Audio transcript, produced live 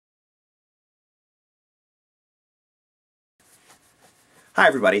Hi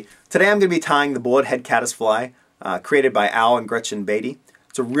everybody. Today I'm going to be tying the Bullethead Caddisfly created by Al and Gretchen Beatty.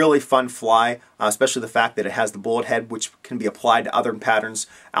 It's a really fun fly, especially the fact that it has the bullet head, which can be applied to other patterns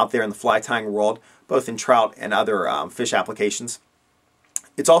out there in the fly tying world, both in trout and other fish applications.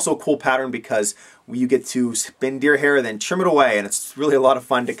 It's also a cool pattern because you get to spin deer hair and then trim it away, and it's really a lot of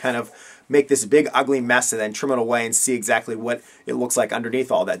fun to kind of make this big ugly mess and then trim it away and see exactly what it looks like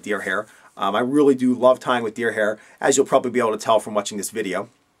underneath all that deer hair. I really do love tying with deer hair, as you'll probably be able to tell from watching this video.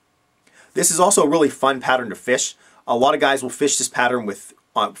 This is also a really fun pattern to fish. A lot of guys will fish this pattern with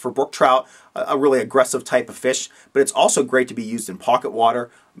for brook trout, a really aggressive type of fish, but it's also great to be used in pocket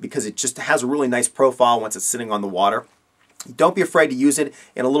water because it just has a really nice profile once it's sitting on the water. Don't be afraid to use it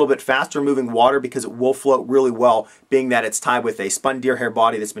in a little bit faster moving water because it will float really well, being that it's tied with a spun deer hair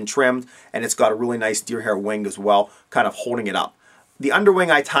body that's been trimmed, and it's got a really nice deer hair wing as well, kind of holding it up. The underwing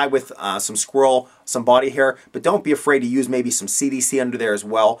I tie with some squirrel, some body hair, but don't be afraid to use maybe some CDC under there as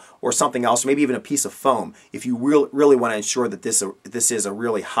well, or something else, maybe even a piece of foam if you really want to ensure that this is a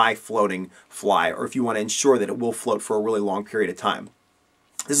really high floating fly, or if you want to ensure that it will float for a really long period of time.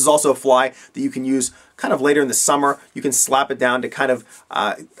 This is also a fly that you can use kind of later in the summer. You can slap it down to kind of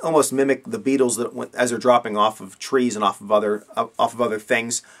almost mimic the beetles that as they're dropping off of trees and off of other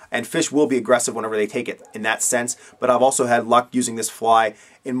things. And fish will be aggressive whenever they take it in that sense. But I've also had luck using this fly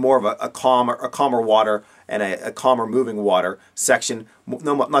in more of a calmer water and a calmer moving water section.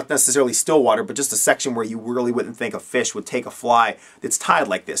 No, not necessarily still water, but just a section where you really wouldn't think a fish would take a fly that's tied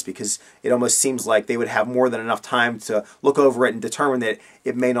like this, because it almost seems like they would have more than enough time to look over it and determine that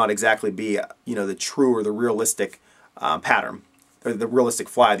it may not exactly be, the true or the realistic pattern, or the realistic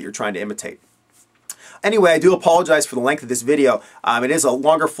fly that you're trying to imitate. Anyway, I do apologize for the length of this video. It is a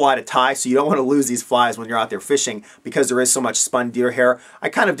longer fly to tie, so you don't want to lose these flies when you're out there fishing because there is so much spun deer hair. I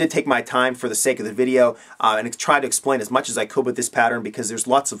kind of did take my time for the sake of the video and tried to explain as much as I could with this pattern, because there's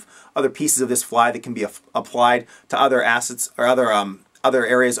lots of other pieces of this fly that can be applied to other assets or other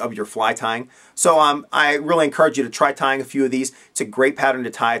areas of your fly tying. So I really encourage you to try tying a few of these. It's a great pattern to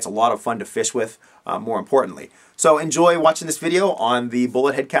tie. It's a lot of fun to fish with, more importantly. So enjoy watching this video on the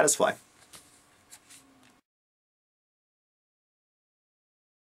Bullethead Caddisfly.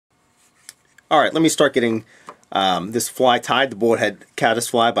 Alright, let me start getting this fly tied, the Bullethead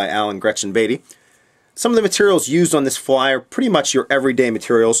Caddisfly by Al and Gretchen Beatty. Some of the materials used on this fly are pretty much your everyday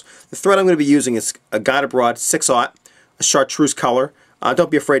materials. The thread I'm going to be using is a guided rod 6/0, a chartreuse color.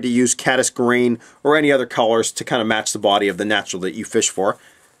 Don't be afraid to use caddis green or any other colors to kind of match the body of the natural that you fish for.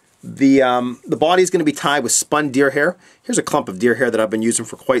 The body is going to be tied with spun deer hair. Here's a clump of deer hair that I've been using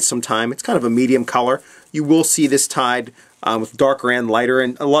for quite some time. It's kind of a medium color. You will see this tied with darker and lighter,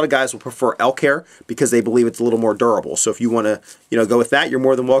 and a lot of guys will prefer elk hair because they believe it's a little more durable. So if you want to go with that, you're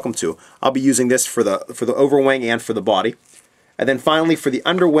more than welcome to. I'll be using this for the overwing and for the body. And then finally for the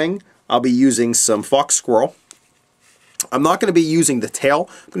underwing, I'll be using some fox squirrel. I'm not going to be using the tail.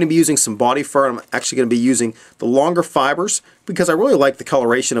 I'm going to be using some body fur. I'm actually going to be using the longer fibers because I really like the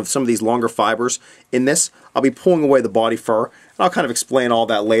coloration of some of these longer fibers in this. I'll be pulling away the body fur, and I'll kind of explain all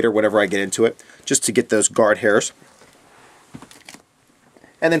that later whenever I get into it, just to get those guard hairs.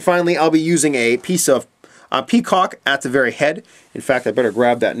 And then finally, I'll be using a piece of peacock at the very head. In fact, I better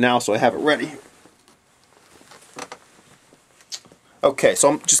grab that now so I have it ready. Okay, so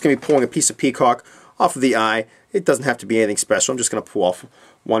I'm just going to be pulling a piece of peacock off of the eye. It doesn't have to be anything special. I'm just going to pull off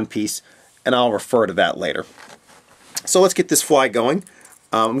one piece, and I'll refer to that later. So let's get this fly going.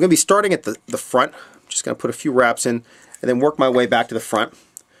 I'm going to be starting at the front. I'm just going to put a few wraps in and then work my way back to the front.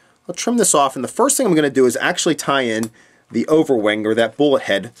 I'll trim this off, and the first thing I'm going to do is actually tie in the overwing, or that bullet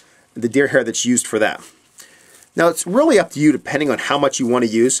head, the deer hair that's used for that. Now it's really up to you depending on how much you want to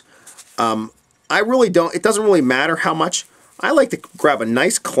use. It doesn't really matter how much. I like to grab a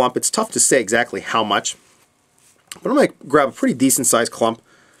nice clump. It's tough to say exactly how much, but I'm going to grab a pretty decent sized clump.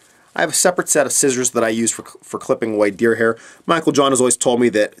 I have a separate set of scissors that I use for clipping away deer hair. My Uncle John has always told me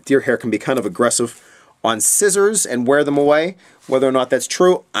that deer hair can be kind of aggressive on scissors and wear them away. Whether or not that's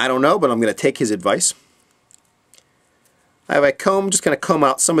true, I don't know, but I'm going to take his advice. I have a comb, just going to comb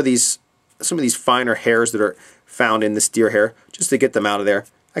out some of these finer hairs that are found in this deer hair, just to get them out of there.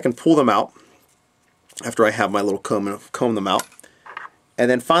 I can pull them out after I have my little comb and comb them out.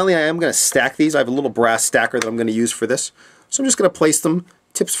 And then finally, I am going to stack these. I have a little brass stacker that I'm going to use for this. So I'm just going to place them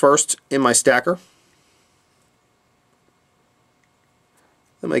tips first in my stacker.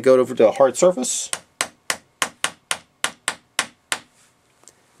 Then I go over to a hard surface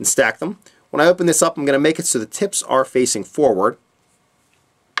and stack them. When I open this up, I'm going to make it so the tips are facing forward.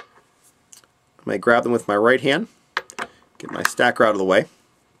 I'm going to grab them with my right hand, get my stacker out of the way.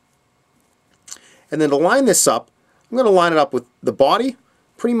 And then to line this up, I'm going to line it up with the body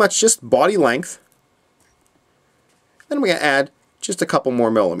pretty much just body length. Then I'm going to add just a couple more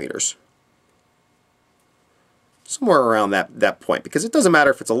millimeters. Somewhere around that point, because it doesn't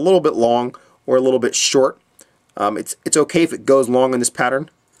matter if it's a little bit long or a little bit short. It's okay if it goes long in this pattern.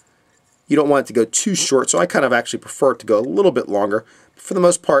 You don't want it to go too short, so I kind of actually prefer it to go a little bit longer. But for the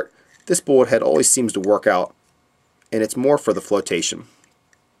most part, this bullet head always seems to work out, and it's more for the flotation.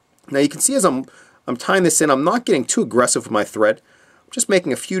 Now you can see as I'm tying this in, I'm not getting too aggressive with my thread. I'm just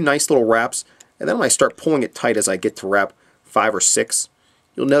making a few nice little wraps, and then when I start pulling it tight as I get to wrap 5 or 6,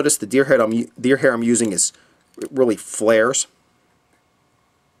 you'll notice the deer hair I'm using is it really flares.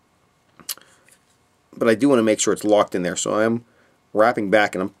 But I do want to make sure it's locked in there, so I'm wrapping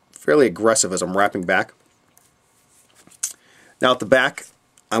back, and I'm fairly aggressive as I'm wrapping back. Now at the back,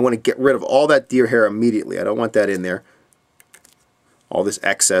 I want to get rid of all that deer hair immediately. I don't want that in there, all this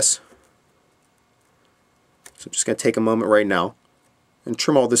excess. So I'm just going to take a moment right now and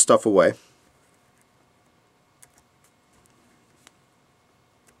trim all this stuff away.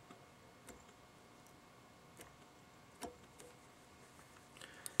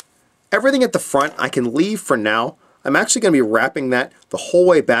 Everything at the front I can leave for now. I'm actually going to be wrapping that the whole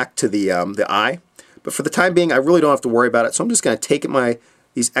way back to the eye, but for the time being I really don't have to worry about it, so I'm just going to take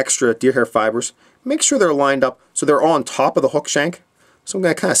these extra deer hair fibers, make sure they're lined up so they're all on top of the hook shank. So I'm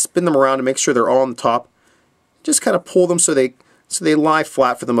going to kind of spin them around to make sure they're all on the top. Just kind of pull them so they lie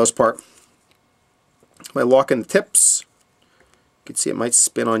flat for the most part. By locking the tips, you can see it might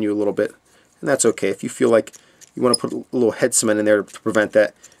spin on you a little bit, and that's okay. If you feel like you want to put a little head cement in there to prevent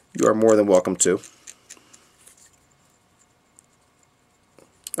that, you are more than welcome to.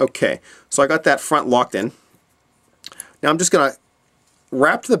 Okay, so I got that front locked in. Now I'm just going to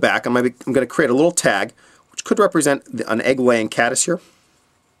wrap to the back. I'm going to create a little tag, which could represent an egg-laying caddis here.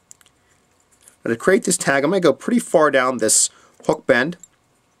 Now to create this tag, I'm going to go pretty far down this hook bend,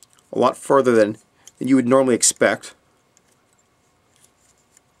 a lot further than you would normally expect.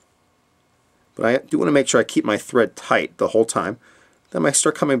 But I do want to make sure I keep my thread tight the whole time. Then I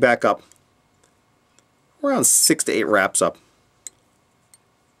start coming back up around 6 to 8 wraps up.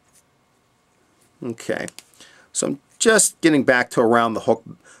 Okay, so I'm just getting back to around the hook,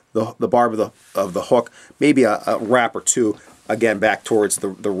 the barb of the hook, maybe a wrap or two again back towards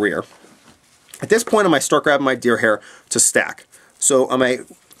the rear. At this point I might start grabbing my deer hair to stack. So I might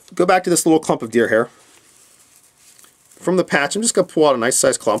go back to this little clump of deer hair. From the patch I'm just going to pull out a nice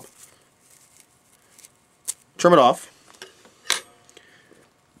sized clump, trim it off.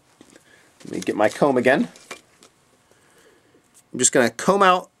 Let me get my comb again. I'm just going to comb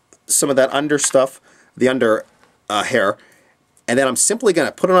out some of that under stuff, the under hair, and then I'm simply going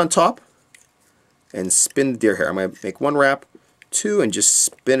to put it on top and spin the deer hair. I'm going to make 1 wrap, 2, and just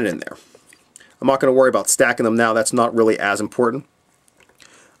spin it in there. I'm not going to worry about stacking them now. That's not really as important.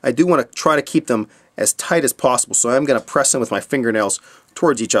 I do want to try to keep them as tight as possible, so I'm going to press them with my fingernails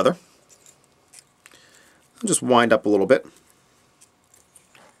towards each other. I'll just wind up a little bit.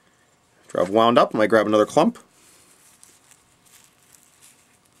 After I've wound up, I might grab another clump.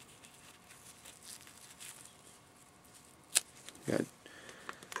 Good.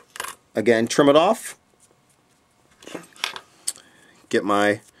 Again, trim it off. Get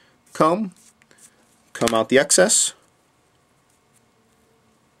my comb out the excess.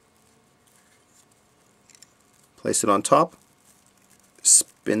 Place it on top.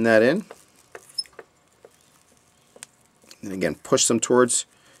 Spin that in. And again, push them towards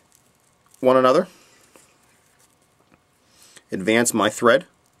one another. Advance my thread.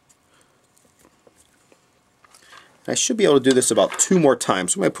 I should be able to do this about 2 more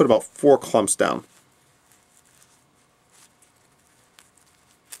times. So I'm going to put about 4 clumps down.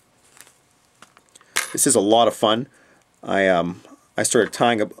 This is a lot of fun. I started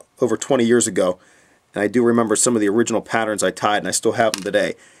tying over 20 years ago, and I do remember some of the original patterns I tied, and I still have them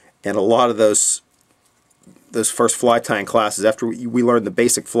today. And a lot of those first fly tying classes, after we learned the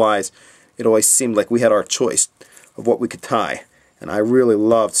basic flies, it always seemed like we had our choice of what we could tie, and I really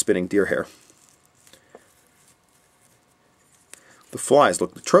loved spinning deer hair. The flies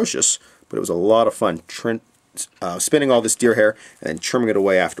looked atrocious, but it was a lot of fun spinning all this deer hair and then trimming it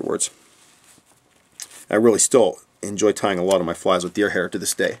away afterwards. I really still enjoy tying a lot of my flies with deer hair to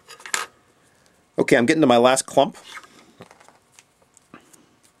this day. Okay, I'm getting to my last clump.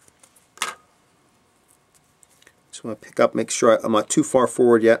 Just want to pick up, make sure I'm not too far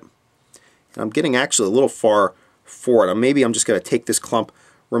forward yet. And I'm getting actually a little far forward. Maybe I'm just going to take this clump,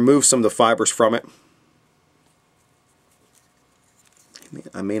 remove some of the fibers from it.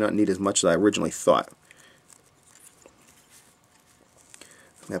 I may not need as much as I originally thought.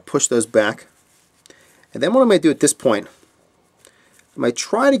 I'm going to push those back. And then what I'm going to do at this point, I'm I might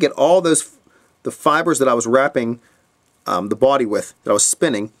try to get all the fibers that I was wrapping the body with, that I was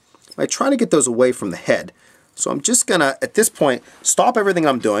spinning, I try to get those away from the head. So I'm just gonna, at this point, stop everything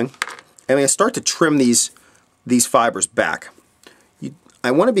I'm doing, and I'm gonna start to trim these fibers back. I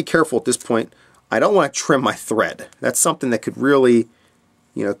want to be careful at this point. I don't want to trim my thread. That's something that could really,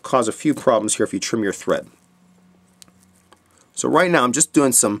 cause a few problems here if you trim your thread. So right now I'm just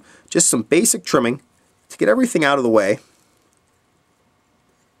doing some basic trimming to get everything out of the way.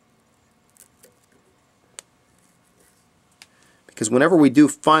 Because whenever we do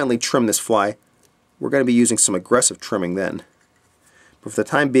finally trim this fly, we're going to be using some aggressive trimming then. But for the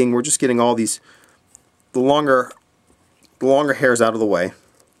time being, we're just getting all the longer hairs out of the way,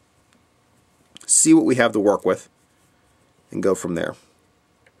 see what we have to work with, and go from there.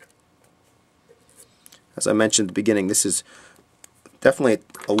 As I mentioned at the beginning, this is definitely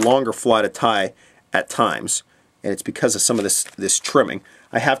a longer fly to tie at times, and it's because of some of this trimming.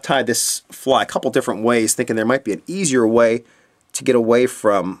 I have tied this fly a couple different ways, thinking there might be an easier way to get away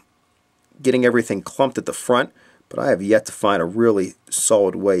from getting everything clumped at the front, but I have yet to find a really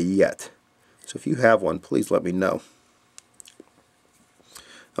solid way yet. So if you have one, please let me know.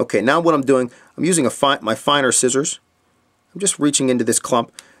 Okay, now what I'm doing, I'm using my finer scissors. I'm just reaching into this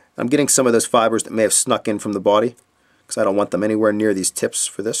clump. I'm getting some of those fibers that may have snuck in from the body, because I don't want them anywhere near these tips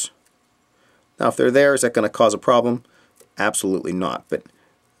for this. Now if they're there, is that going to cause a problem? Absolutely not, but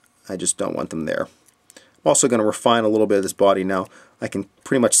I just don't want them there. I'm also going to refine a little bit of this body now. I can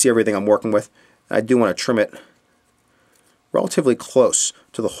pretty much see everything I'm working with. I do want to trim it relatively close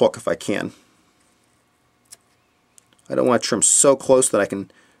to the hook if I can. I don't want to trim so close that I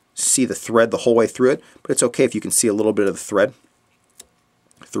can see the thread the whole way through it, but it's okay if you can see a little bit of the thread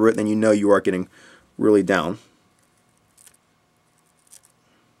through it, then you know you are getting really down.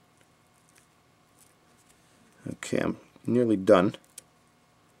 Okay, I'm nearly done.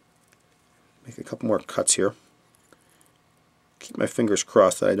 Make a couple more cuts here. Keep my fingers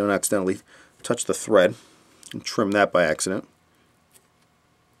crossed that I don't accidentally touch the thread and trim that by accident.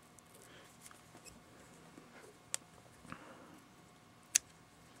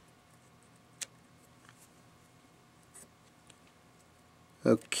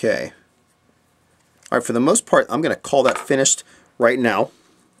 Okay. Alright, for the most part, I'm going to call that finished right now.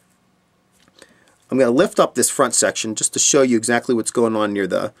 I'm going to lift up this front section just to show you exactly what's going on near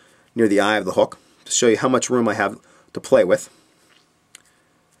the eye of the hook, to show you how much room I have to play with.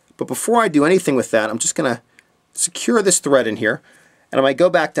 But before I do anything with that, I'm just going to secure this thread in here, and I might go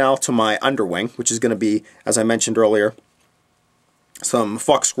back now to my underwing, which is going to be, as I mentioned earlier, some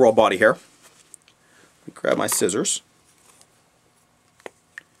fox squirrel body hair. Let me grab my scissors.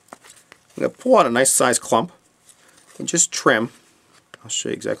 I'm going to pull out a nice size clump and just trim. I'll show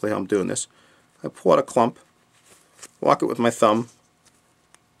you exactly how I'm doing this. I pull out a clump, walk it with my thumb,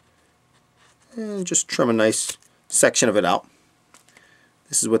 and just trim a nice section of it out.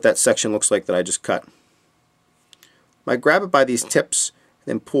 This is what that section looks like that I just cut. I grab it by these tips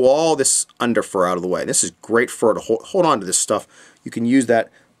and then pull all this under fur out of the way. This is great fur to hold on to this stuff. You can use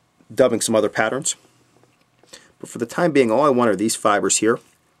that dubbing some other patterns. But for the time being, all I want are these fibers here.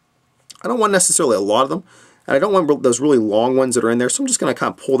 I don't want necessarily a lot of them, and I don't want those really long ones that are in there, so I'm just going to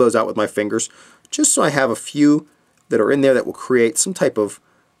kind of pull those out with my fingers, just so I have a few that are in there that will create some type of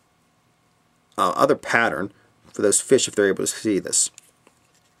other pattern for those fish if they're able to see this.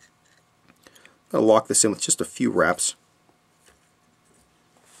 I'm going to lock this in with just a few wraps.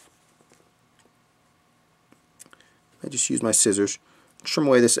 I just use my scissors, trim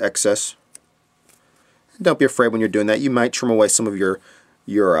away this excess. And don't be afraid when you're doing that. You might trim away some of your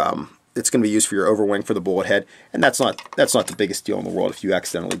it's going to be used for your overwing for the bullet head, and that's not the biggest deal in the world if you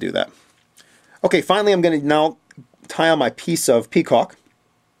accidentally do that. Okay, finally I'm going to now tie on my piece of peacock.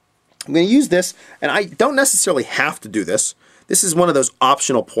 I'm going to use this, and I don't necessarily have to do this. This is one of those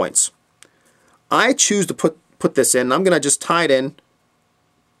optional points. I choose to put this in, and I'm going to just tie it in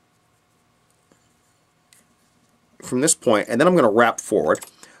from this point, and then I'm going to wrap forward.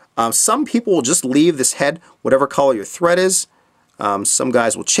 Some people will just leave this head whatever color your thread is. Some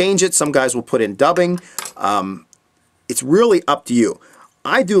guys will change it. Some guys will put in dubbing. It's really up to you.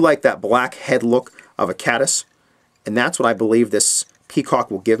 I do like that black head look of a caddis, and that's what I believe this peacock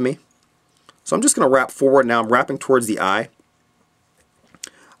will give me. So I'm just going to wrap forward now. I'm wrapping towards the eye.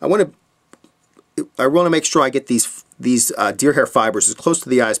 I want to make sure I get these deer hair fibers as close to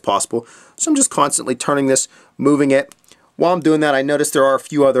the eye as possible. So I'm just constantly turning this, moving it. While I'm doing that, I notice there are a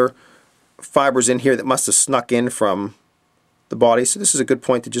few other fibers in here that must have snuck in from the body. So this is a good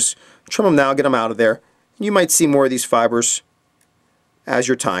point to just trim them now, get them out of there. You might see more of these fibers as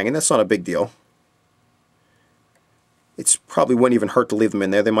you're tying, and that's not a big deal. It's probably wouldn't even hurt to leave them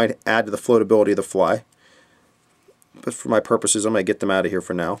in there. They might add to the floatability of the fly. But for my purposes, I'm going to get them out of here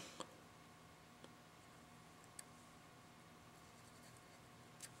for now.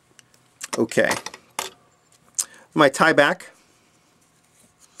 Okay. My tie back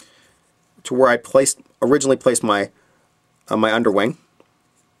to where I originally placed my my underwing.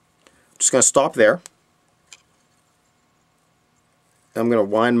 I'm just going to stop there. I'm going to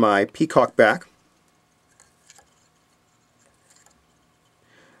wind my peacock back.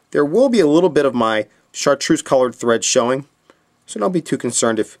 There will be a little bit of my chartreuse colored thread showing, so don't be too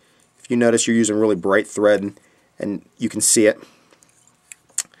concerned if you notice you're using really bright thread and you can see it.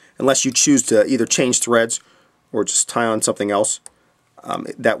 Unless you choose to either change threads or just tie on something else,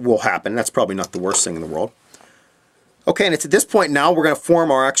 that will happen. That's probably not the worst thing in the world. Okay, and it's at this point now we're going to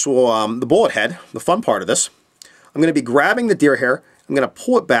form our actual the bullet head, the fun part of this. I'm going to be grabbing the deer hair, I'm going to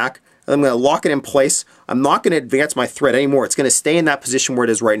pull it back, and I'm going to lock it in place. I'm not going to advance my thread anymore. It's going to stay in that position where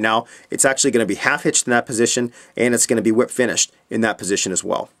it is right now. It's actually going to be half hitched in that position, and it's going to be whip finished in that position as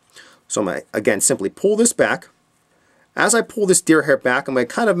well. So I'm going to, again, simply pull this back. As I pull this deer hair back, I'm going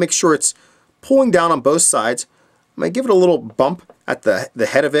to kind of make sure it's pulling down on both sides. I'm going to give it a little bump at the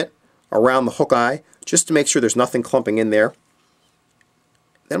head of it around the hook eye, just to make sure there's nothing clumping in there.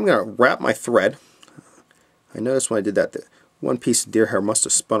 Then I'm going to wrap my thread. I noticed when I did that, one piece of deer hair must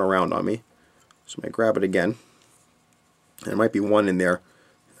have spun around on me. So I'm going to grab it again. And there might be one in there.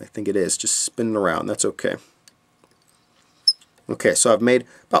 I think it is, just spinning around. That's okay. Okay, so I've made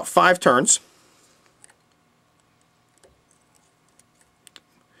about 5 turns.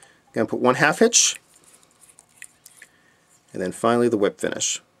 I'm going to put 1 half hitch. And then finally the whip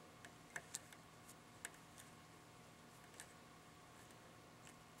finish.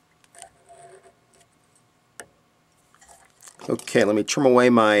 Okay, let me trim away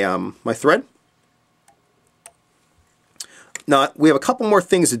my my thread. Now we have a couple more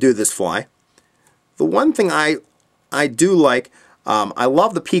things to do to this fly. The one thing I do like, I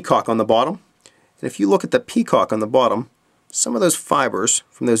love the peacock on the bottom. And if you look at the peacock on the bottom, some of those fibers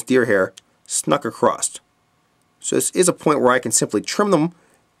from those deer hair snuck across. So this is a point where I can simply trim them,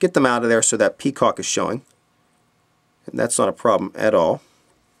 get them out of there so that peacock is showing. And that's not a problem at all.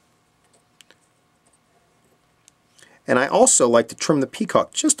 And I also like to trim the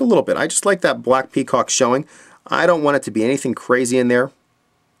peacock just a little bit. I just like that black peacock showing. I don't want it to be anything crazy in there.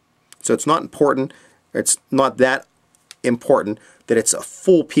 So it's not important, it's not that important that it's a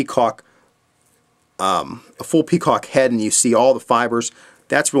full peacock head and you see all the fibers.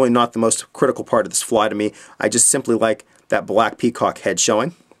 That's really not the most critical part of this fly to me. I just simply like that black peacock head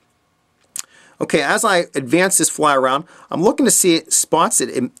showing. Okay, as I advance this fly around, I'm looking to see spots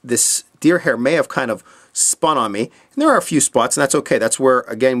that this deer hair may have kind of spun on me. And there are a few spots, and that's okay. That's where,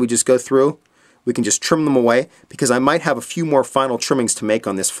 again, we just go through. We can just trim them away because I might have a few more final trimmings to make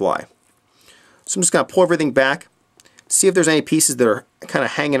on this fly. So I'm just going to pull everything back, see if there's any pieces that are kind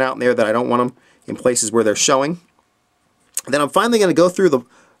of hanging out in there that I don't want them in places where they're showing. And then I'm finally going to go through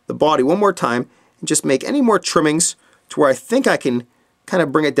the body one more time and just make any more trimmings to where I think I can kind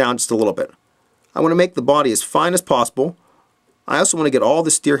of bring it down just a little bit. I want to make the body as fine as possible. I also want to get all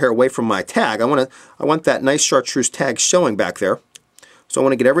this deer hair away from my tag. I want that nice chartreuse tag showing back there. So I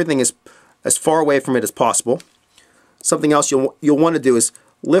want to get everything as far away from it as possible. Something else you'll want to do is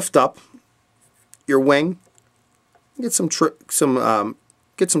lift up your wing. Get some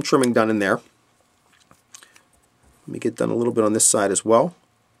trimming done in there. Let me get done a little bit on this side as well,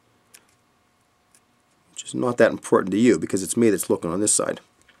 which is not that important to you because it's me that's looking on this side.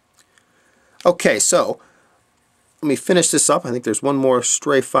 Okay, so let me finish this up. I think there's one more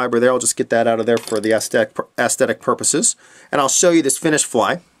stray fiber there. I'll just get that out of there for the aesthetic purposes. And I'll show you this finished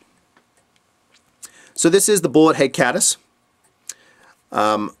fly. So this is the Bullethead Caddis.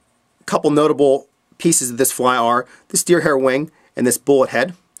 A couple notable pieces of this fly are this deer hair wing and this bullet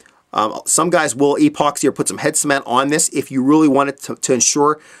head. Some guys will epoxy or put some head cement on this if you really want it to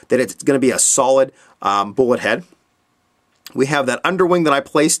ensure that it's going to be a solid bullet head. We have that underwing that I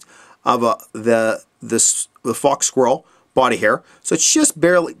placed of the fox squirrel body hair. So it's just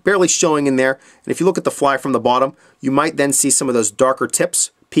barely showing in there. And if you look at the fly from the bottom, you might then see some of those darker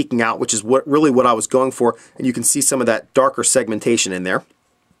tips peeking out, which is really what I was going for. And you can see some of that darker segmentation in there.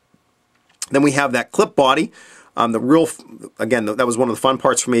 Then we have that clip body. Again, that was one of the fun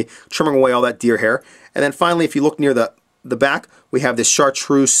parts for me, trimming away all that deer hair. And then finally, if you look near the back, we have this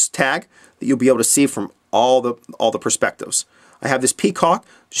chartreuse tag that you'll be able to see from all the perspectives. I have this peacock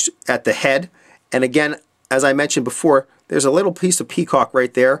at the head, and again, as I mentioned before, there's a little piece of peacock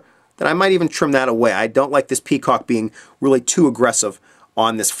right there that I might even trim that away. I don't like this peacock being really too aggressive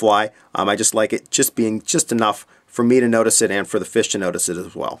on this fly. I just like it just being just enough for me to notice it and for the fish to notice it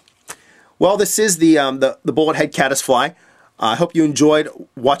as well. Well, this is the Bullethead Caddisfly. I hope you enjoyed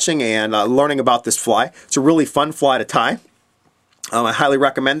watching and learning about this fly. It's a really fun fly to tie. I highly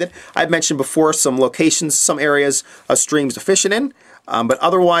recommend it. I've mentioned before some locations, some areas of streams to fish it in, but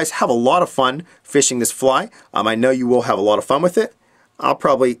otherwise have a lot of fun fishing this fly. I know you will have a lot of fun with it. I'll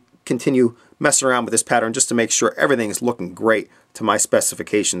probably continue messing around with this pattern just to make sure everything is looking great to my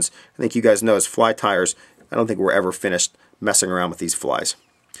specifications. I think you guys know as fly tiers, I don't think we're ever finished messing around with these flies.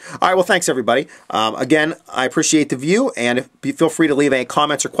 All right, well, thanks, everybody. Again, I appreciate the view, and feel free to leave any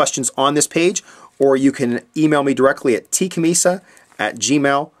comments or questions on this page, or you can email me directly at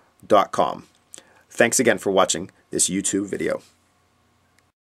tcammisa@gmail.com. Thanks again for watching this YouTube video.